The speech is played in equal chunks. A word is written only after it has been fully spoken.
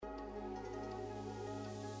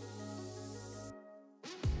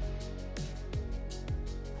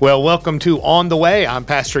Well, welcome to On the Way. I'm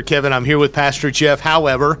Pastor Kevin. I'm here with Pastor Jeff.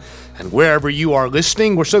 However, and wherever you are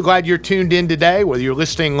listening, we're so glad you're tuned in today, whether you're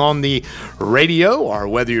listening on the radio or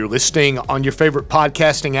whether you're listening on your favorite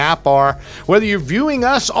podcasting app or whether you're viewing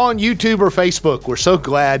us on YouTube or Facebook. We're so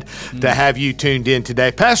glad to have you tuned in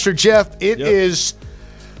today. Pastor Jeff, it is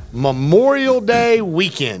Memorial Day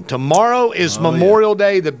weekend. Tomorrow is Memorial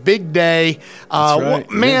Day, the big day. Right.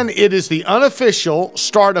 It is the unofficial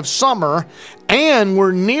start of summer, and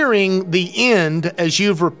we're nearing the end, as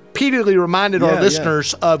you've repeatedly reminded our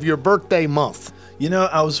listeners, of your birthday month. You know,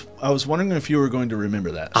 I was wondering if you were going to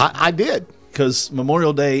remember that. I did. Because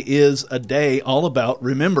Memorial Day is a day all about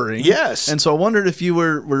remembering. Yes. And so I wondered if you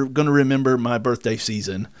were going to remember my birthday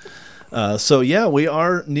season. We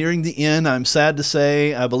are nearing the end. I'm sad to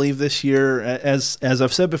say, I believe this year, as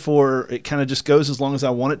I've said before, it kind of just goes as long as I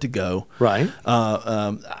want it to go. Right.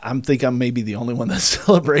 I think I'm maybe the only one that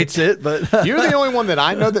celebrates it, but you're the only one that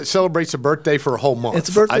I know that celebrates a birthday for a whole month. It's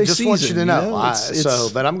a birthday I just season, want you to know.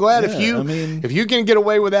 But I'm glad if you can get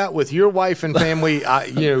away with that with your wife and family,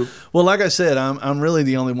 Well, like I said, I'm really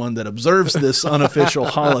the only one that observes this unofficial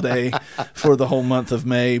holiday for the whole month of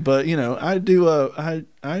May. But I do.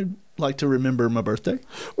 I like to remember my birthday.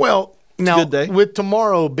 Well, now, good day. With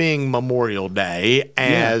tomorrow being Memorial Day,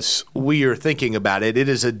 as we are thinking about it, it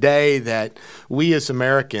is a day that we as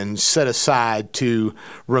Americans set aside to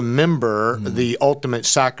remember the ultimate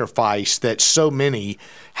sacrifice that so many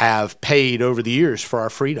have paid over the years for our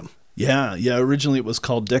freedom. Yeah. Originally, it was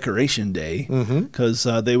called Decoration Day because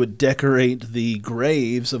they would decorate the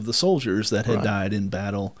graves of the soldiers that had died in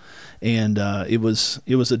battle, and it was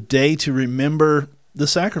a day to remember the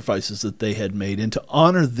sacrifices that they had made and to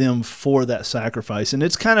honor them for that sacrifice. And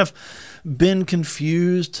it's kind of been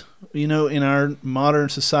confused, in our modern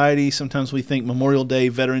society. Sometimes we think Memorial Day,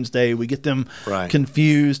 Veterans Day, we get them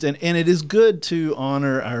confused. And it is good to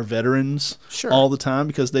honor our veterans all the time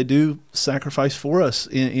because they do sacrifice for us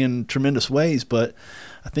in tremendous ways. But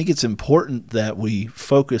I think it's important that we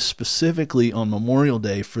focus specifically on Memorial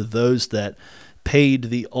Day for those that paid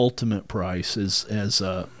the ultimate price, as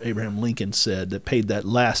Abraham Lincoln said, that paid that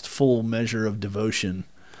last full measure of devotion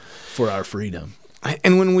for our freedom.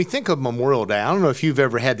 And when we think of Memorial Day, I don't know if you've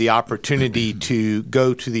ever had the opportunity to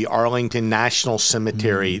go to the Arlington National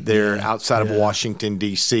Cemetery outside of Washington,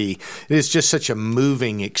 D.C. It is just such a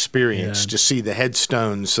moving experience to see the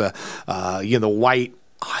headstones, the white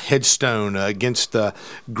headstone against the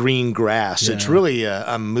green grass. It's really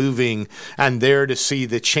a moving, and there to see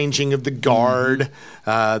the changing of the guard,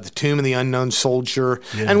 the tomb of the unknown soldier.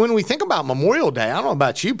 And when we think about Memorial Day, I don't know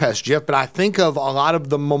about you, Pastor Jeff, but I think of a lot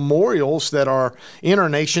of the memorials that are in our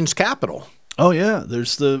nation's capital. Oh yeah,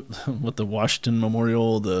 there's the Washington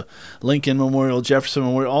Memorial, the Lincoln Memorial, Jefferson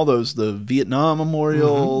Memorial, all those, the Vietnam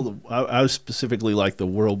Memorial. I specifically like the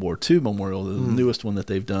World War II Memorial, the newest one that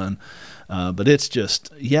they've done. But it's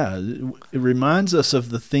just, it reminds us of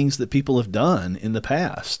the things that people have done in the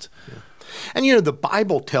past. And, the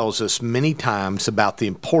Bible tells us many times about the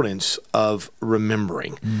importance of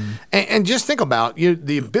remembering. And just think about,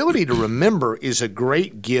 the ability to remember is a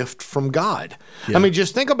great gift from God. I mean,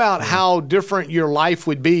 just think about how different your life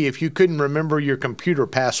would be if you couldn't remember your computer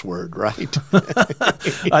password, right?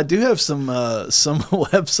 I do have some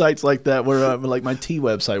websites like that where, like my tea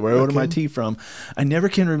website, where I order my tea from. I never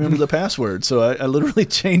can remember the password, so I literally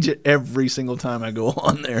change it every single time I go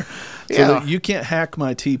on there. So that you can't hack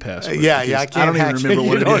my tea password. I can't. I don't even remember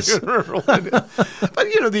what it is.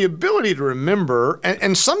 But the ability to remember,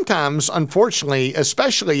 and sometimes, unfortunately,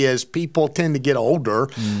 especially as people tend to get older,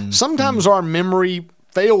 sometimes our memory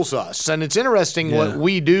fails us. And it's interesting what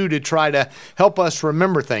we do to try to help us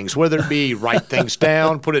remember things, whether it be write things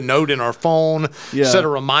down, put a note in our phone, set a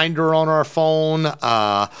reminder on our phone,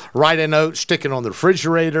 write a note, stick it on the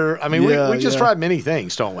refrigerator. I mean, we just try many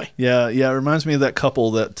things, don't we? Yeah. It reminds me of that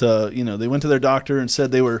couple that, they went to their doctor and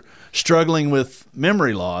said they were struggling with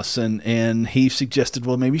memory loss. And he suggested,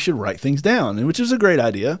 well, maybe you should write things down, which is a great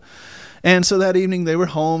idea. And so that evening they were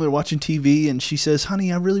home, they're watching TV, and she says,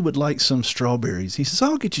 honey, I really would like some strawberries. He says,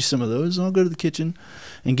 I'll get you some of those. I'll go to the kitchen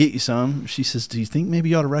and get you some. She says, do you think maybe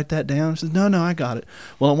you ought to write that down? He says, no, I got it.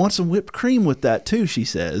 Well, I want some whipped cream with that too, she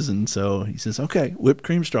says. And so he says, okay, whipped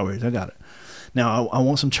cream, strawberries, I got it. Now, I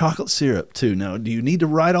want some chocolate syrup too. Now, do you need to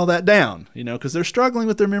write all that down? Because they're struggling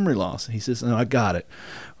with their memory loss. He says, no, I got it.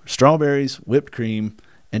 Strawberries, whipped cream,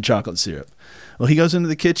 and chocolate syrup. Well, he goes into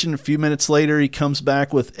the kitchen. A few minutes later, he comes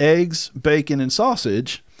back with eggs, bacon, and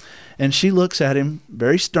sausage. And she looks at him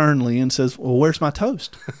very sternly and says, well, where's my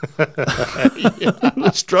toast? We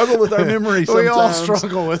struggle with our memory sometimes. We all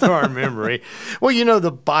struggle with our memory. Well,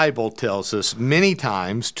 the Bible tells us many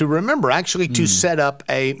times to remember, actually to set up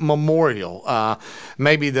a memorial.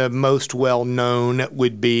 Maybe the most well-known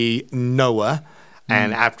would be Noah.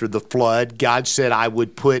 And after the flood, God said, I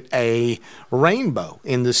would put a rainbow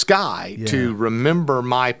in the sky to remember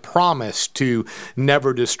my promise to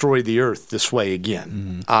never destroy the earth this way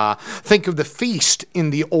again. Think of the feast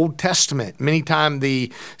in the Old Testament. Many times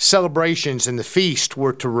the celebrations and the feast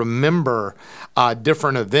were to remember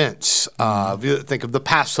different events. Think of the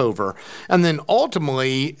Passover. And then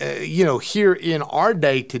ultimately, here in our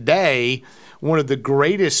day today, one of the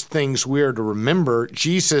greatest things we are to remember,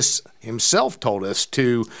 Jesus himself told us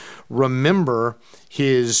to remember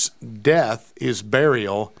his death, his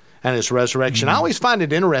burial, and his resurrection. I always find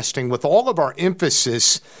it interesting with all of our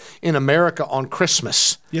emphasis in America on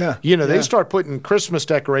Christmas. They start putting Christmas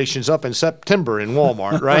decorations up in September in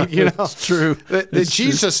Walmart, right? It's true. That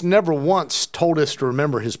Jesus never once told us to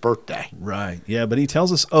remember his birthday. Right. Yeah, but he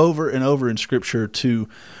tells us over and over in Scripture to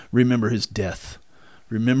remember his death.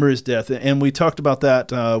 Remember his death. And we talked about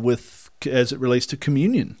that as it relates to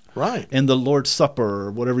communion. Right. And the Lord's Supper,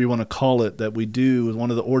 or whatever you want to call it, that we do is one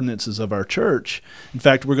of the ordinances of our church. In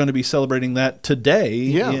fact, we're going to be celebrating that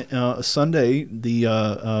today, Sunday, the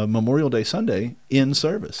Memorial Day Sunday, in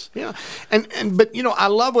service. Yeah. But I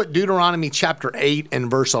love what Deuteronomy chapter 8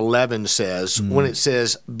 and verse 11 says, when it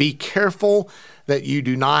says, be careful that you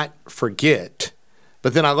do not forget.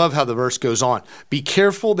 But then I love how the verse goes on. Be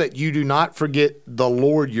careful that you do not forget the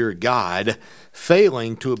Lord your God,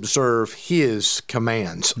 failing to observe his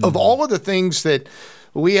commands. Of all of the things that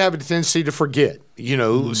we have a tendency to forget,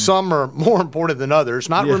 some are more important than others.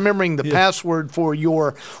 Not remembering the password for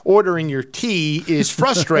your ordering your tea is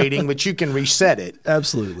frustrating, but you can reset it.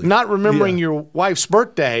 Absolutely. Not remembering your wife's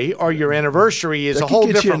birthday or your anniversary is a whole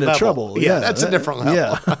different level. Trouble. Yeah, that's a different level.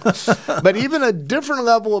 Yeah. But even a different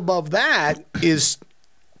level above that is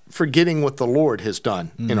forgetting what the Lord has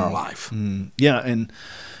done in our life. Yeah,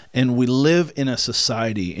 and we live in a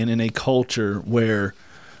society and in a culture where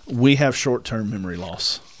we have short-term memory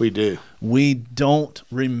loss. We do. We don't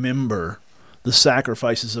remember the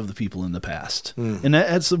sacrifices of the people in the past. And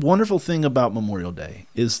that's the wonderful thing about Memorial Day,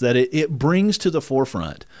 is that it brings to the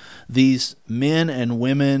forefront these men and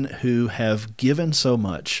women who have given so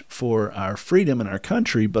much for our freedom and our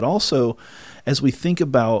country, but also as we think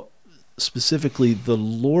about specifically the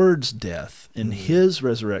Lord's death and his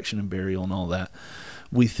resurrection and burial and all that,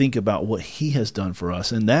 we think about what he has done for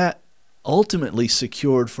us. And that ultimately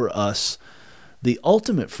secured for us the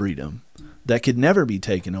ultimate freedom that could never be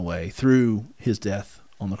taken away through his death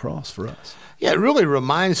on the cross for us. Yeah, it really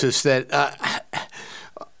reminds us that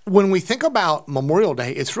when we think about Memorial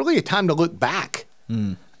Day, it's really a time to look back.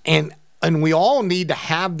 And we all need to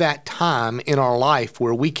have that time in our life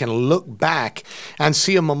where we can look back and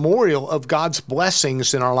see a memorial of God's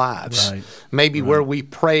blessings in our lives. Right. Maybe where we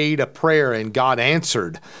prayed a prayer and God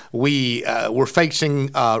answered. We were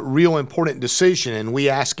facing a real important decision and we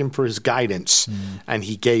asked him for his guidance and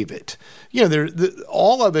he gave it.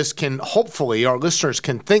 All of us can, hopefully, our listeners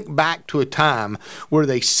can think back to a time where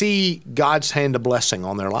they see God's hand of blessing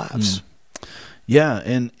on their lives. Yeah,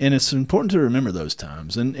 and it's important to remember those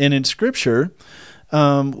times. And in Scripture,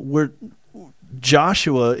 where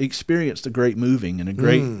Joshua experienced a great moving and a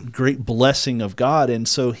great blessing of God, and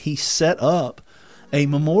so he set up a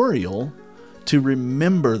memorial to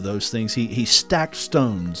remember those things. He stacked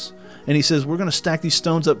stones, and he says, we're going to stack these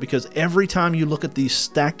stones up because every time you look at these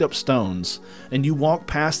stacked up stones and you walk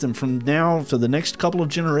past them from now to the next couple of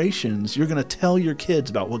generations, you're going to tell your kids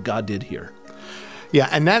about what God did here. Yeah,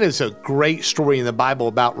 and that is a great story in the Bible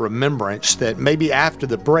about remembrance that maybe after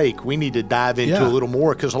the break we need to dive into a little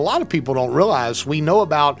more, because a lot of people don't realize we know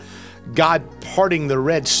about God parting the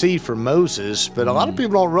Red Sea for Moses, but a lot of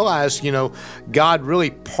people don't realize, God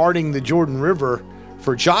really parting the Jordan River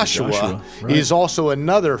for Joshua right. is also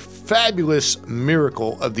another fabulous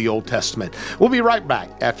miracle of the Old Testament. We'll be right back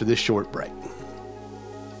after this short break.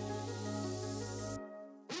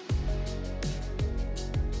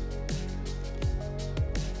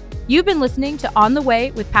 You've been listening to On the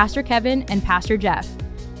Way with Pastor Kevin and Pastor Jeff.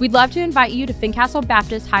 We'd love to invite you to Fincastle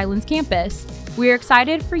Baptist Highlands campus. We are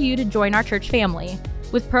excited for you to join our church family.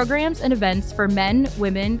 With programs and events for men,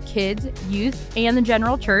 women, kids, youth, and the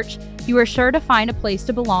general church, you are sure to find a place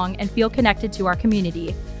to belong and feel connected to our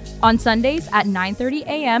community. On Sundays at 9:30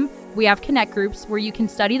 a.m., we have connect groups where you can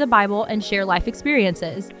study the Bible and share life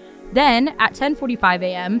experiences. Then, at 10:45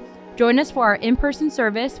 a.m., Join us for our in-person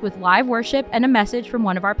service with live worship and a message from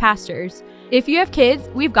one of our pastors. If you have kids,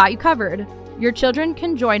 we've got you covered. Your children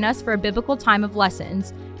can join us for a biblical time of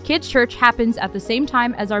lessons. Kids Church happens at the same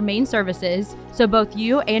time as our main services, so both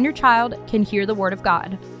you and your child can hear the Word of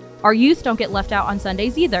God. Our youth don't get left out on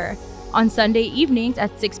Sundays either. On Sunday evenings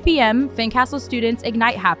at 6 p.m., Fincastle Students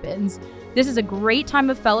Ignite happens. This is a great time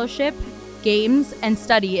of fellowship, games, and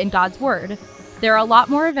study in God's Word. There are a lot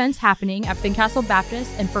more events happening at Fincastle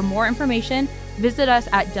Baptist, and for more information, visit us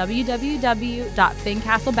at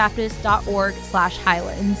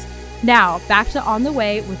www.fincastlebaptist.org/Highlands. Now, back to On the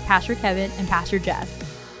Way with Pastor Kevin and Pastor Jeff.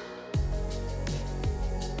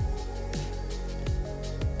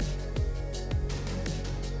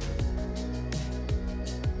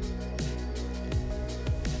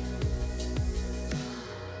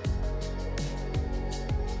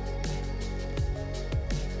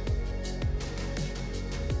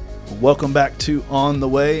 Welcome back to On the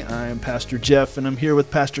Way. I am Pastor Jeff, and I'm here with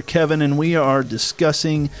Pastor Kevin, and we are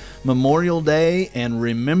discussing Memorial Day and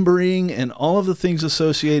remembering and all of the things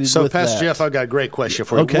associated with that. So, Pastor Jeff, I've got a great question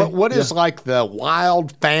for you. Okay. What is like the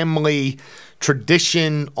wild family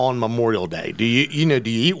tradition on Memorial Day? Do you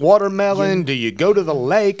eat watermelon? Do you go to the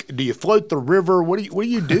lake? Do you float the river? What do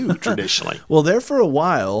you do traditionally? Well, there for a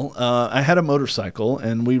while, I had a motorcycle,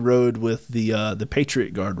 and we rode with the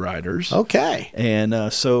Patriot Guard riders. Okay.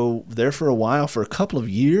 And so there for a while, for a couple of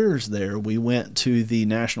years there, we went to the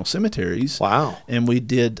national cemeteries. Wow. And we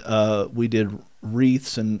did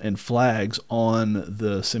wreaths and flags on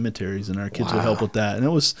the cemeteries, and our kids would help with that. And it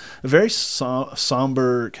was a very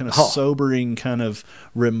somber, kind of sobering kind of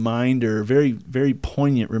reminder, very, very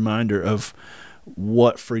poignant reminder of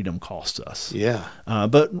what freedom costs us. Yeah.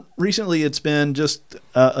 But recently it's been just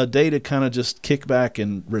a day to kind of just kick back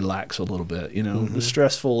and relax a little bit, the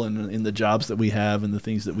stressful in the jobs that we have and the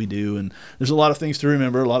things that we do. And there's a lot of things to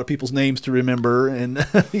remember, a lot of people's names to remember. And,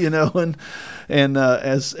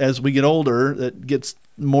 as we get older, that gets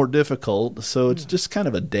more difficult. So it's just kind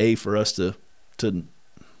of a day for us to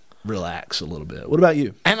relax a little bit. What about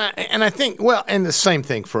you? And I think, and the same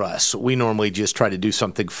thing for us. We normally just try to do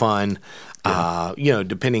something fun. Yeah.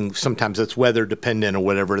 Depending, sometimes it's weather dependent or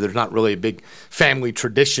whatever. There's not really a big family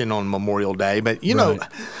tradition on Memorial Day. But,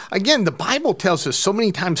 again, the Bible tells us so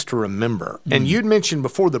many times to remember. And you'd mentioned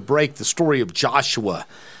before the break the story of Joshua.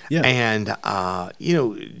 Yeah. And,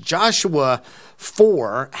 Joshua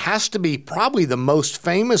 4 has to be probably the most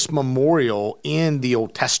famous memorial in the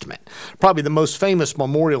Old Testament. Probably the most famous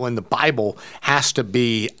memorial in the Bible has to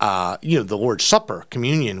be, the Lord's Supper,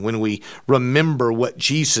 communion, when we remember what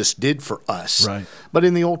Jesus did for us. Right. But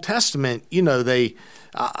in the Old Testament, they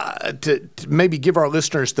to maybe give our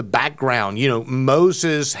listeners the background,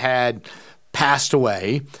 Moses had passed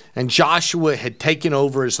away, and Joshua had taken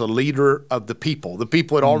over as the leader of the people. The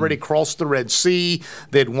people had already crossed the Red Sea.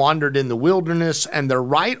 They had wandered in the wilderness, and they're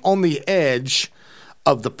right on the edge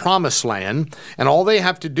of the Promised Land, and all they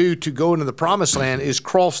have to do to go into the Promised Land is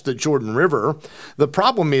cross the Jordan River. The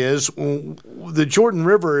problem is the Jordan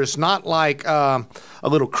River is not like a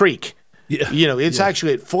little creek. Yeah. It's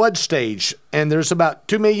actually at flood stage, and there's about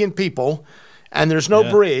 2 million people, and there's no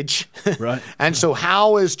bridge. Right. And so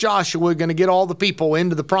how is Joshua going to get all the people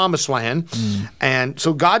into the Promised Land? And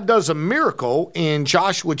so God does a miracle in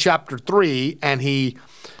Joshua chapter 3, and he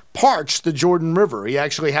parched the Jordan River. He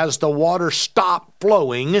actually has the water stop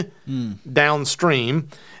flowing downstream.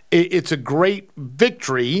 It's a great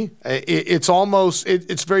victory.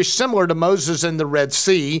 It's very similar to Moses and the Red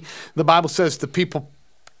Sea. The Bible says the people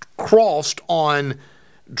crossed on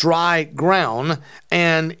dry ground,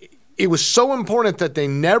 and it was so important that they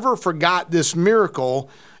never forgot this miracle.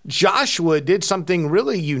 Joshua did something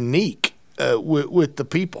really unique with the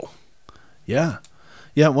people. Yeah.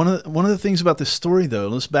 Yeah, one of the things about this story, though,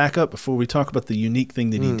 let's back up before we talk about the unique thing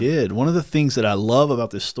that he did. One of the things that I love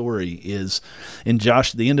about this story is in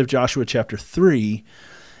the end of Joshua chapter 3,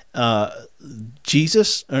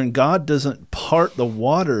 Jesus and God doesn't part the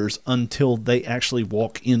waters until they actually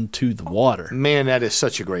walk into the water. Man, that is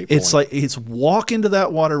such a great point. It's walk into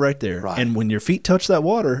that water right there. Right. And when your feet touch that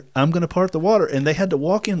water, I'm going to part the water. And they had to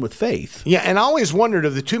walk in with faith. Yeah, and I always wondered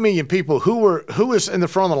of the 2 million people, who was in the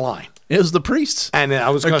front of the line? It was the priests. And I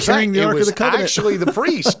was going to say, it was actually the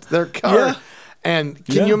priest. They're covered. Yeah. And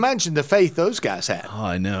can you imagine the faith those guys had? Oh,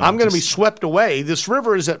 I know. I'm going to be swept away. This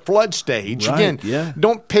river is at flood stage. Right, again,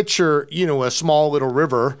 don't picture, a small little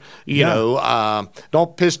river,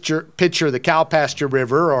 don't picture the Cow Pasture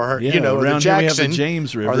River or, or the Jackson. We have the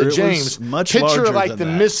James River. Or the James. Much picture larger like than the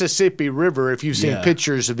that. Mississippi River, if you've seen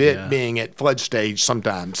pictures of it being at flood stage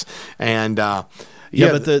sometimes. And, but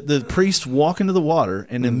the priests walk into the water,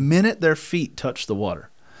 and the minute their feet touch the water,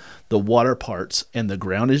 the water parts and the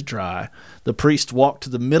ground is dry. The priests walk to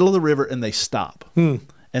the middle of the river and they stop.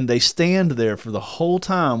 And they stand there for the whole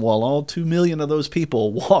time while all 2 million of those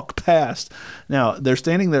people walk past. Now, they're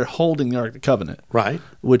standing there holding the Ark of the Covenant. Right.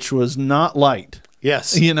 Which was not light.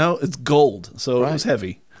 Yes. It's gold, so it was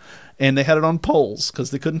heavy. And they had it on poles because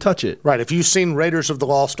they couldn't touch it. Right. If you've seen Raiders of the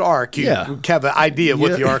Lost Ark, you have an idea of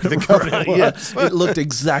what the Ark of the Covenant was. Yeah, it looked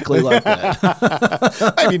exactly like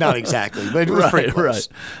that. Maybe not exactly, but it was pretty close.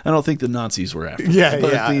 Right. I don't think the Nazis were after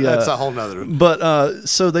that's a whole nother. But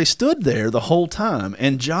so they stood there the whole time,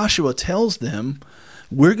 and Joshua tells them,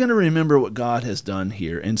 we're going to remember what God has done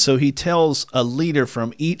here. And so he tells a leader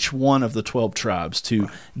from each one of the 12 tribes to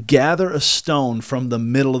gather a stone from the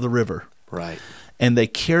middle of the river. Right. And they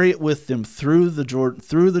carry it with them through the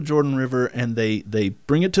Jordan River, and they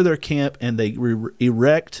bring it to their camp, and they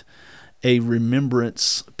erect a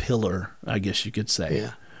remembrance pillar, I guess you could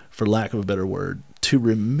say, for lack of a better word, to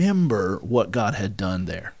remember what God had done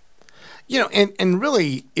there. And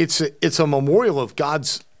really, it's a memorial of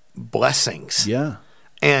God's blessings. Yeah.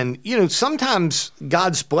 And, sometimes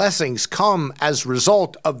God's blessings come as a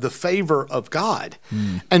result of the favor of God.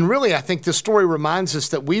 And really, I think the story reminds us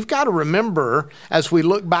that we've got to remember, as we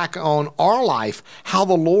look back on our life, how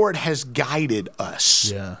the Lord has guided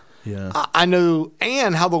us. Yeah. I know,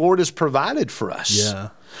 and how the Lord has provided for us. Yeah.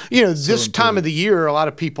 This time of the year, a lot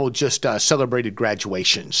of people just celebrated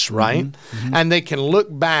graduations, right? And they can look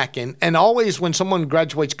back, and always when someone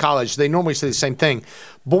graduates college, they normally say the same thing.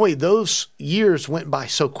 Boy, those years went by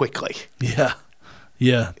so quickly.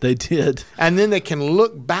 Yeah, they did. And then they can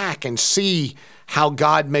look back and see how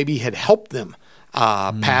God maybe had helped them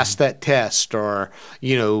pass that test or,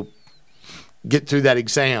 get through that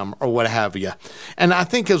exam or what have you. And I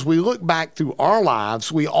think as we look back through our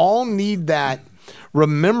lives, we all need that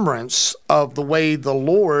remembrance of the way the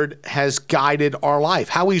Lord has guided our life,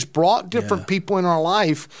 how he's brought different people in our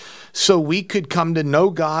life so we could come to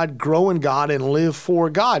know God, grow in God, and live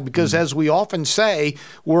for God. Because as we often say,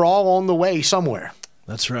 we're all on the way somewhere.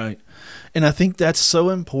 That's right. And I think that's so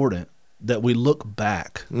important that we look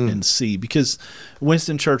back and see, because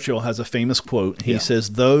Winston Churchill has a famous quote. He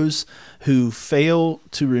says, those who fail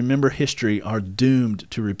to remember history are doomed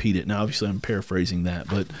to repeat it. Now, obviously, I'm paraphrasing that,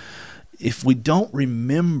 but if we don't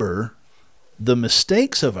remember the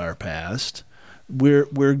mistakes of our past,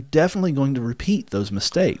 we're definitely going to repeat those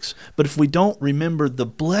mistakes. But if we don't remember the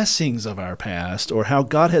blessings of our past, or how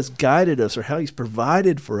God has guided us, or how he's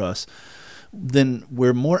provided for us, then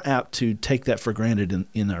we're more apt to take that for granted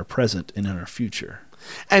in our present and in our future.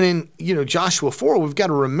 And in Joshua 4, we've got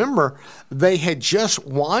to remember they had just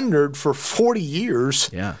wandered for 40 years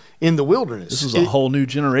in the wilderness. This was a whole new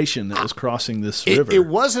generation that was crossing this river. It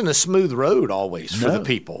wasn't a smooth road always for the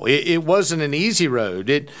people. It wasn't an easy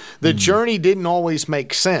road. The journey didn't always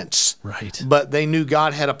make sense. Right. But they knew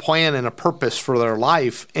God had a plan and a purpose for their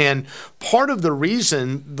life. And part of the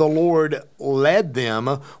reason the Lord led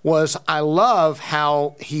them was, I love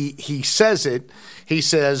how he says it. He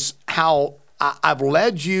says, how I've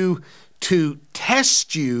led you to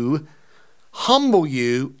test you, humble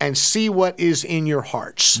you, and see what is in your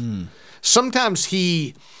hearts. Sometimes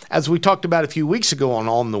he, as we talked about a few weeks ago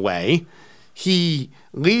on the Way, he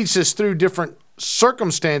leads us through different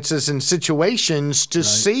circumstances and situations to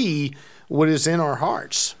see what is in our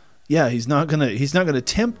hearts. Yeah, he's not gonna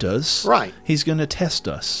tempt us. Right. He's gonna test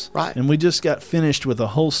us. Right. And we just got finished with a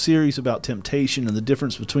whole series about temptation and the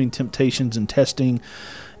difference between temptations and testing.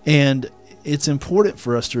 And it's important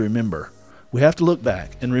for us to remember. We have to look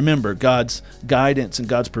back and remember God's guidance and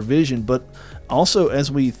God's provision. But also, as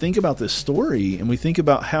we think about this story and we think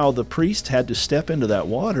about how the priest had to step into that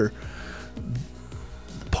water,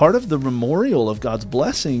 part of the memorial of God's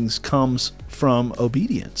blessings comes from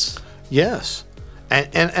obedience. Yes.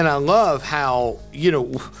 And I love how,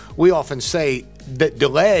 we often say that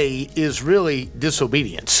delay is really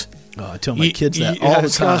disobedience. Oh, I tell my kids that all the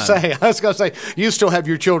time. I was going to say, you still have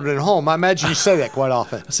your children at home. I imagine you say that quite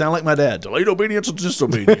often. I sound like my dad. Delayed obedience is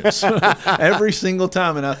disobedience. Every single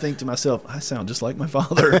time. And I think to myself, I sound just like my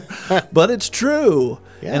father. But it's true.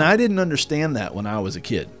 Yeah. And I didn't understand that when I was a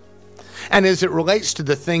kid. And as it relates to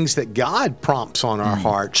the things that God prompts on our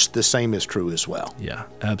hearts, the same is true as well. Yeah,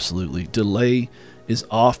 absolutely. Delay is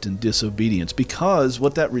often disobedience, because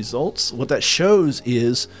what that shows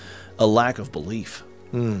is a lack of belief.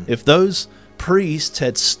 If those priests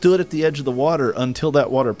had stood at the edge of the water until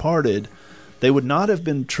that water parted, they would not have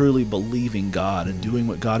been truly believing God and doing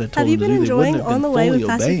what God had told them to do. Have you been enjoying They On the Way with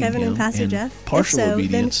Pastor obeying Kevin and Him, Pastor Jeff? Partial If so, then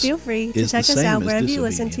obedience feel free to is check the us same out as wherever you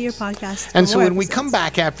listen to your disobedience. podcast. And so when we come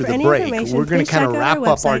back after the break, we're going to kind of wrap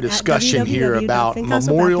up our discussion here about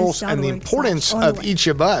memorials and the importance of each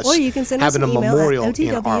of us having a memorial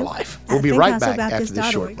in our life. We'll be right back after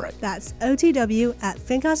this short break. That's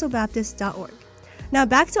otw@fincastlebaptist.org. Now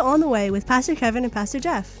back to On the Way with Pastor Kevin and Pastor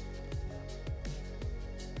Jeff.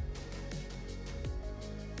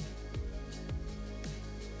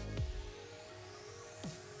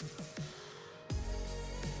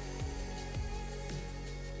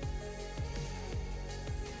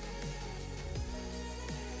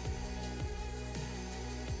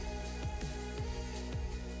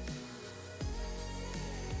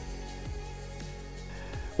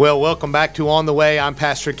 Well, welcome back to On the Way. I'm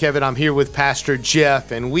Pastor Kevin. I'm here with Pastor Jeff,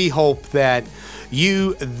 and we hope that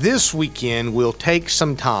you this weekend will take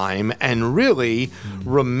some time and really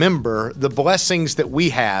remember the blessings that we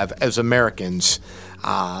have as Americans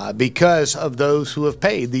because of those who have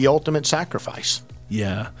paid the ultimate sacrifice.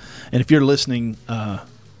 Yeah. And if you're listening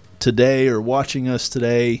today or watching us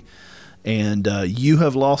today, and you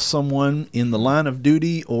have lost someone in the line of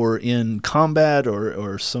duty or in combat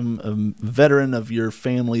or some veteran of your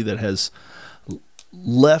family that has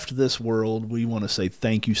left this world, we want to say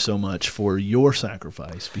thank you so much for your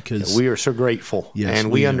sacrifice, because we are so grateful. Yes, and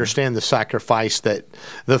we understand the sacrifice that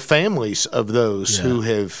the families of those who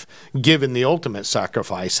have given the ultimate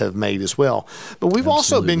sacrifice have made as well. But we've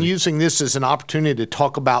also been using this as an opportunity to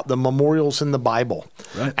talk about the memorials in the Bible.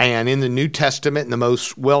 Right. And in the New Testament, the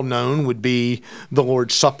most well-known would be the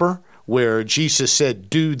Lord's Supper, where Jesus said,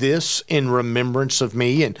 "Do this in remembrance of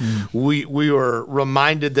me." And we are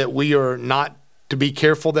reminded that we are not to be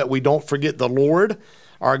careful that we don't forget the Lord,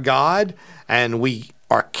 our God, and we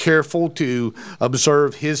are careful to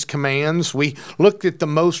observe His commands. We looked at the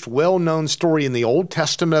most well-known story in the Old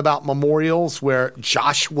Testament about memorials, where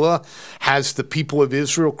Joshua has the people of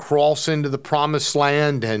Israel cross into the Promised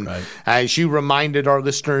Land. And as you reminded our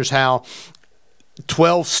listeners how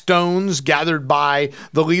 12 stones gathered by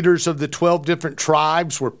the leaders of the 12 different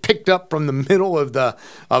tribes were picked up from the middle of the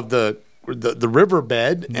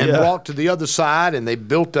riverbed and brought to the other side, and they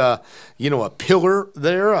built a pillar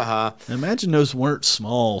there. Imagine those weren't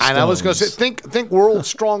small stones. And I was going to say, think world's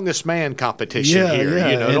strongest man competition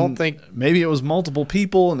here. Don't think maybe it was multiple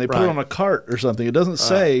people and they put it on a cart or something. It doesn't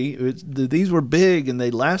say. These were big and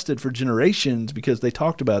they lasted for generations because they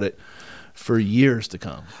talked about it for years to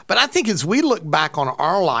come. But I think as we look back on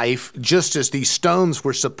our life, just as these stones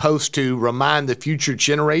were supposed to remind the future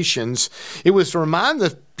generations, it was to remind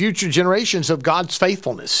the future generations of God's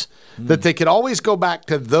faithfulness, that they could always go back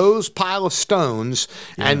to those pile of stones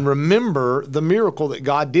and remember the miracle that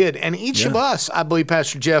God did. And each of us, I believe,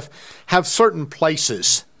 Pastor Jeff, have certain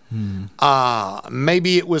places.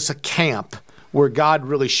 Maybe it was a camp where God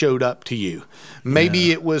really showed up to you.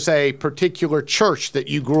 Maybe it was a particular church that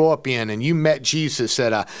you grew up in and you met Jesus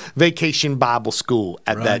at a vacation Bible school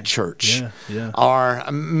at that church. Or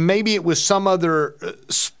maybe it was some other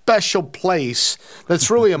special place that's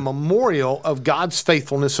really a memorial of God's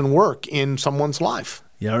faithfulness and work in someone's life.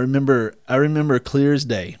 Yeah, I remember clear as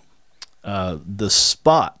day the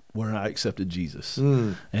spot where I accepted Jesus.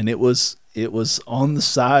 And it was on the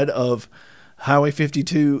side of Highway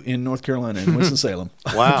 52 in North Carolina, in Winston-Salem.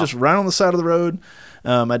 Wow. Just right on the side of the road.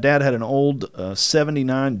 My dad had an old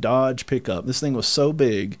 79 Dodge pickup. This thing was so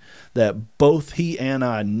big that both he and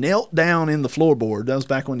I knelt down in the floorboard. That was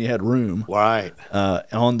back when you had room. Right.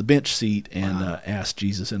 On the bench seat and asked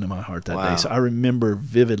Jesus into my heart that day. So I remember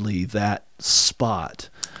vividly that spot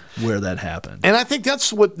where that happened. And I think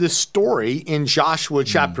that's what this story in Joshua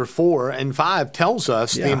chapter 4 and 5 tells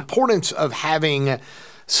us, the importance of having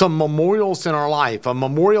some memorials in our life, a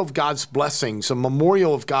memorial of God's blessings, a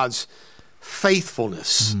memorial of God's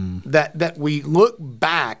faithfulness, that we look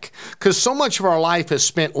back, because so much of our life is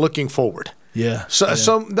spent looking forward.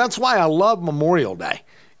 So that's why I love Memorial Day.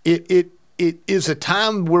 It is a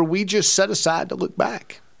time where we just set aside to look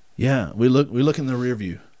back. Yeah, we look in the rear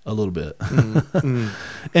view a little bit.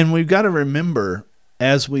 And we've got to remember,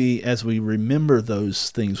 as we remember those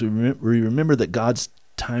things, we remember that God's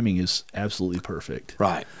timing is absolutely perfect.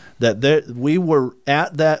 Right. That we were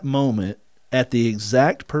at that moment at the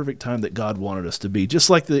exact perfect time that God wanted us to be. Just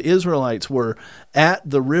like the Israelites were at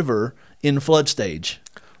the river in flood stage.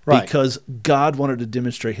 Right. Because God wanted to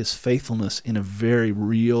demonstrate His faithfulness in a very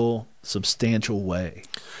real, substantial way.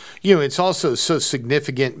 It's also so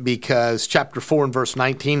significant because chapter 4 and verse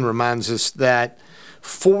 19 reminds us that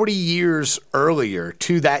 40 years earlier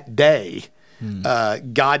to that day,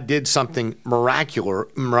 God did something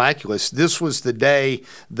miraculous. This was the day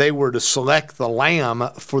they were to select the lamb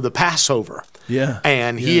for the Passover. Yeah.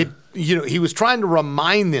 And he was trying to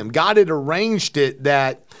remind them. God had arranged it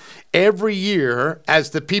that every year,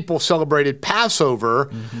 as the people celebrated Passover,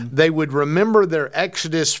 they would remember their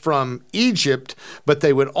exodus from Egypt, but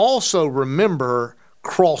they would also remember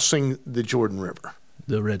crossing the Jordan River.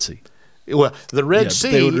 The Red Sea. Well, the Red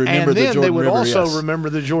Sea, they would remember and then the they Jordan would River, also yes. remember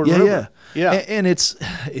the Jordan River. Yeah. And it's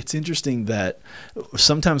interesting that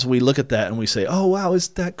sometimes we look at that and we say, oh, wow, is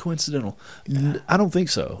that coincidental? I don't think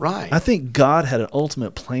so. Right. I think God had an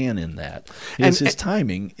ultimate plan in that. His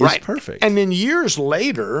timing is perfect. And then years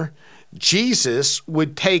later, Jesus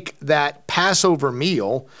would take that Passover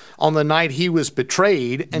meal on the night he was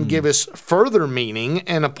betrayed and give us further meaning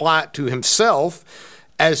and apply it to himself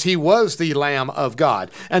as he was the Lamb of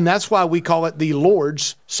God. And that's why we call it the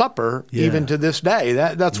Lord's Supper even to this day.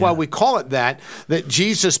 That's why we call it that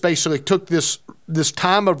Jesus basically took this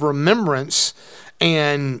time of remembrance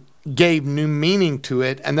and gave new meaning to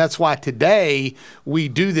it, and that's why today we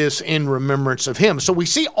do this in remembrance of him. So we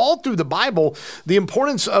see all through the Bible the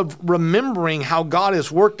importance of remembering how God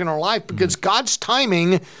has worked in our life, because God's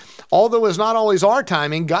timing, although it's not always our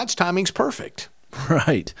timing, God's timing's perfect.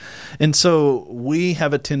 Right. And so we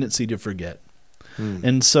have a tendency to forget.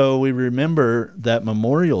 And so we remember that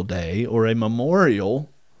Memorial Day or a memorial.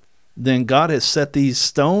 Then God has set these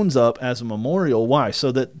stones up as a memorial. Why?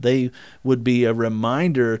 So that they would be a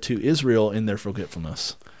reminder to Israel in their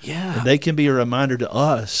forgetfulness. Yeah. And they can be a reminder to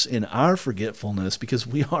us in our forgetfulness, because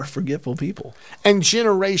we are forgetful people. And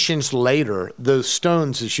generations later, those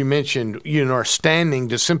stones, as you mentioned, are standing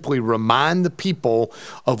to simply remind the people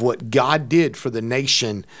of what God did for the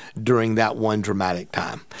nation during that one dramatic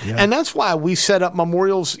time. Yeah. And that's why we set up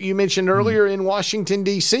memorials. You mentioned earlier in Washington,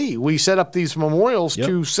 D.C., we set up these memorials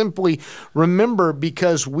to simply remember,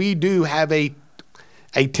 because we do have a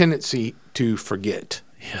tendency to forget.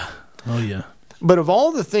 Yeah. Oh, yeah. But of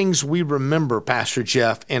all the things we remember, Pastor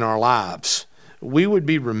Jeff, in our lives, we would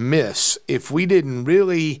be remiss if we didn't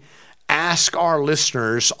really ask our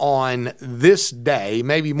listeners on this day,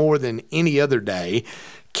 maybe more than any other day,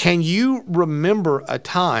 can you remember a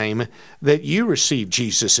time that you received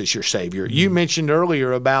Jesus as your Savior? You mentioned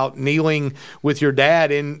earlier about kneeling with your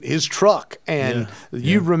dad in his truck, and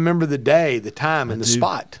you remember the day, the time, and the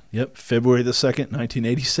spot. Yep, February the 2nd,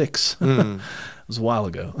 1986. It was a while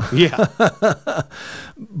ago. Yeah.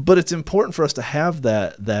 But it's important for us to have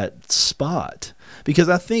that spot, because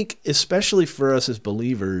I think, especially for us as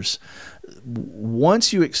believers,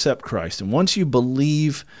 once you accept Christ and once you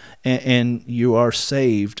believe and you are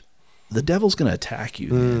saved, the devil's going to attack you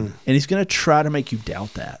then, and he's going to try to make you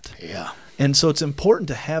doubt that. Yeah. And so it's important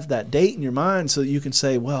to have that date in your mind so that you can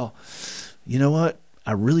say, well, you know what?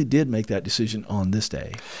 I really did make that decision on this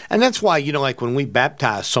day. And that's why, like when we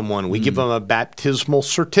baptize someone, we give them a baptismal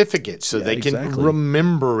certificate so they can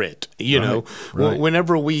remember it.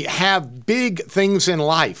 Whenever we have big things in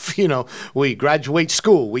life, we graduate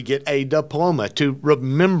school, we get a diploma to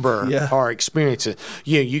remember our experiences.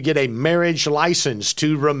 You get a marriage license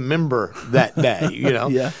to remember that day,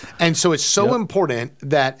 And so it's so important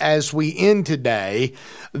that as we end today,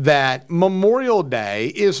 that Memorial Day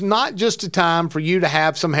is not just a time for you to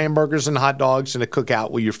have some hamburgers and hot dogs and a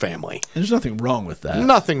cookout with your family. There's nothing wrong with that.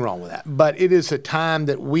 Nothing wrong with that. But it is a time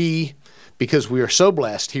that we, because we are so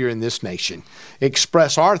blessed here in this nation,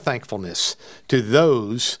 express our thankfulness to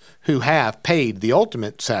those who have paid the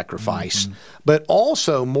ultimate sacrifice. But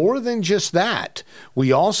also, more than just that,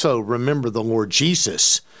 we also remember the Lord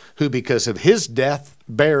Jesus, who, because of his death,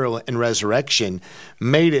 burial, and resurrection,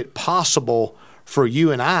 made it possible for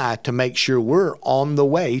you and I to make sure we're on the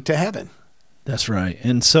way to heaven. That's right.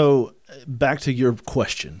 And so back to your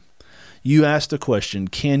question. You asked a question,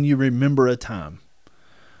 can you remember a time,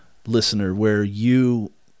 listener, where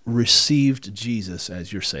you received Jesus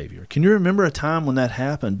as your Savior? Can you remember a time when that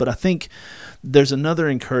happened? But I think there's another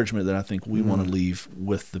encouragement that I think we want to leave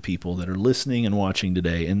with the people that are listening and watching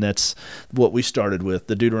today, and that's what we started with,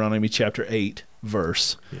 the Deuteronomy chapter 8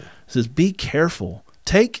 verse. It says, be careful,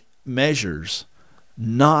 take measures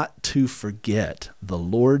not to forget the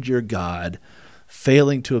Lord your God,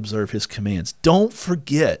 failing to observe his commands. Don't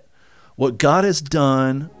forget what God has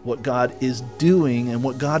done, what God is doing, and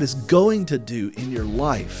what God is going to do in your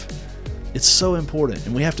life. It's so important,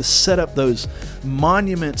 and we have to set up those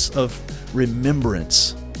monuments of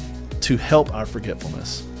remembrance to help our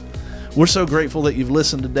forgetfulness. We're so grateful that you've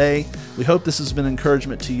listened today. We hope this has been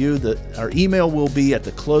encouragement to you. That our email will be at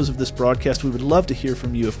the close of this broadcast. We would love to hear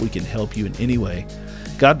from you if we can help you in any way.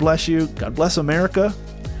 God bless you. God bless America.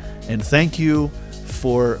 And thank you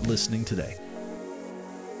for listening today.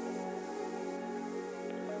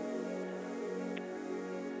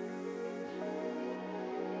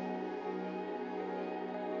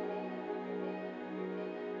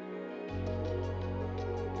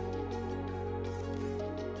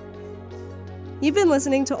 You've been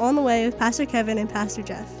listening to On the Way with Pastor Kevin and Pastor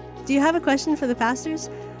Jeff. Do you have a question for the pastors?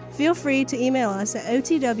 Feel free to email us at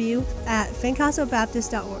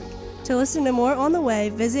otw@fincastlebaptist.org. To listen to more On the Way,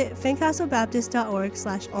 visit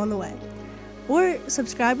fincastlebaptist.org/ontheway. Or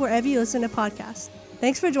subscribe wherever you listen to podcasts.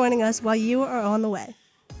 Thanks for joining us while you are on the way.